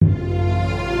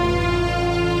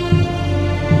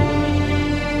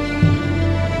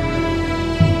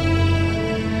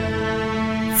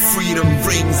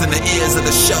rings in the ears of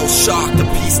the shell-shocked, a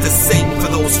piece to sing for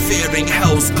those fearing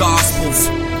hell's gospels.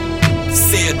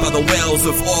 Seared by the wails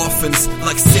of orphans,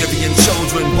 like Syrian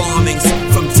children bombings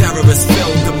from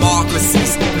terrorist-filled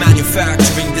democracies,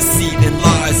 manufacturing deceit and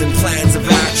lies and plans of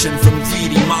action from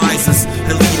greedy misers,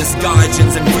 elitist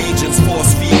guardians and regions,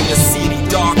 force-feeding us seedy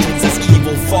doctrines as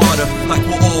evil fodder, like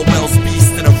we're Orwell's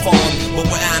beast in a farm, but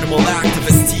we're animal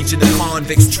activists teaching the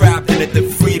convicts trapped in it that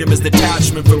freedom is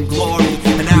detachment from glory,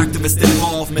 and activist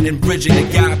involvement in bridging the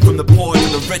gap from the poor to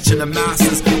the rich and the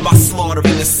masses, by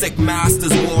slaughtering the sick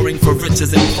masters, warring for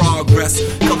riches in progress,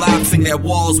 collapsing their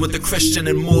walls with the Christian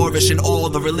and Moorish and all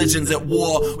the religions at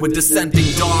war with dissenting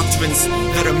doctrines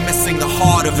that are missing the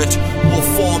heart of it. We'll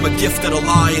form a gifted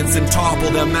alliance and topple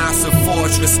their massive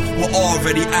fortress. We're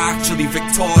already actually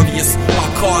victorious.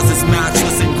 Our cause is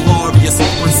matchless and glorious.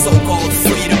 When so-called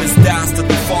freedom is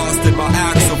dastardly fostered by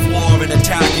acts of war and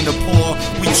attacking the poor,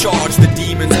 we charge the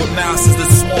demons with masses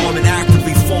that swarm and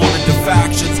actively form into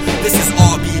factions. This is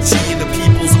RBG and the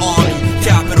People's Army.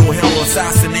 Capitol Hill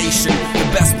assassination. The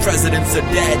best presidents are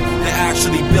dead. They're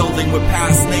actually building with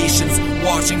past nations,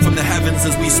 watching from the heavens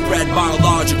as we spread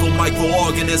biological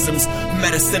microorganisms,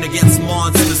 medicine against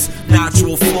monsters,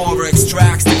 natural flora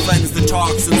extracts to cleanse the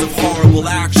toxins of horrible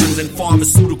actions, and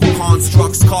pharmaceutical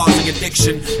constructs causing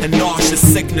addiction and nauseous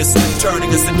sickness, turning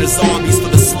us into zombies for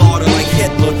the slaughter like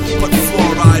Hitler. Put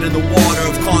fluoride in the water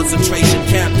of concentration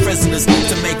camp prisoners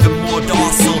to make them more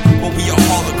docile, but we are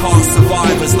Holocaust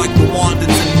survivors like Rwandans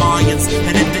and Mayans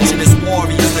and indigenous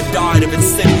warriors that died of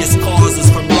insidious causes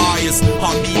from liars,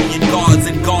 Armenian gods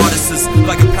and goddesses,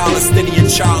 like a Palestinian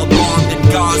child bombed in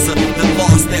Gaza that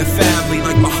lost their family,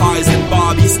 like Baha'is and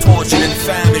Babis tortured and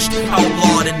famished,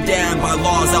 outlawed and damned by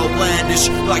laws outlandish,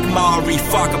 like Maori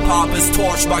Whakapapas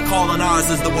torched by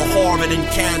colonizers that were horrid and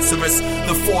cancerous,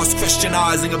 the forced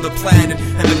Christianizing of the planet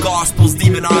and the gospel's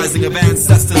demonizing of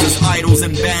ancestors as idols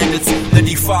and bandits, the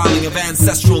defiling of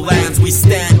ancestral lands we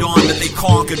stand on that they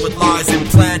conquered with lies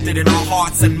implanted in our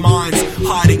hearts and minds,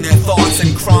 hiding their thoughts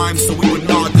and crimes so we would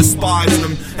not despise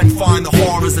them and find the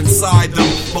horrors inside them.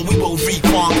 But we will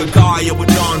reconquer Gaia with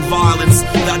non-violence.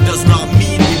 That does not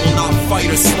mean we will not fight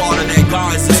or slaughter their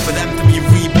guises for them to be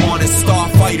reborn as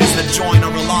starfighters that join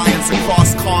our alliance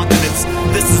across continents.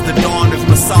 This is the dawn of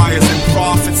messiahs and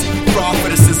prophets,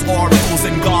 prophetesses, oracles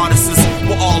and goddesses.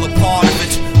 We're all a part of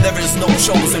it. There is no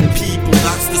chosen people,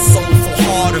 that's the soulful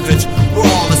heart of it. We're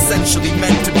all essentially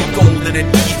meant to be golden and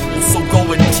equal, so go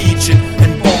and teach it,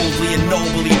 and boldly and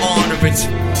nobly honor it.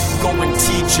 Go and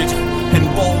teach it, and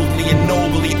boldly and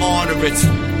nobly honor it.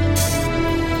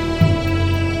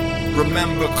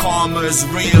 Remember, karma is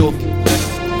real.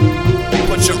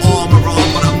 Put your armor on,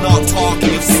 but I'm not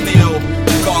talking of steel.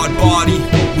 God body,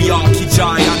 we are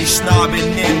Kijai Anishinaabe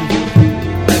Nin.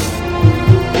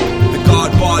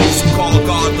 God bodies who call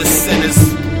godless sinners.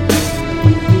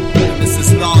 And this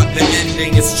is not the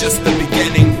ending, it's just the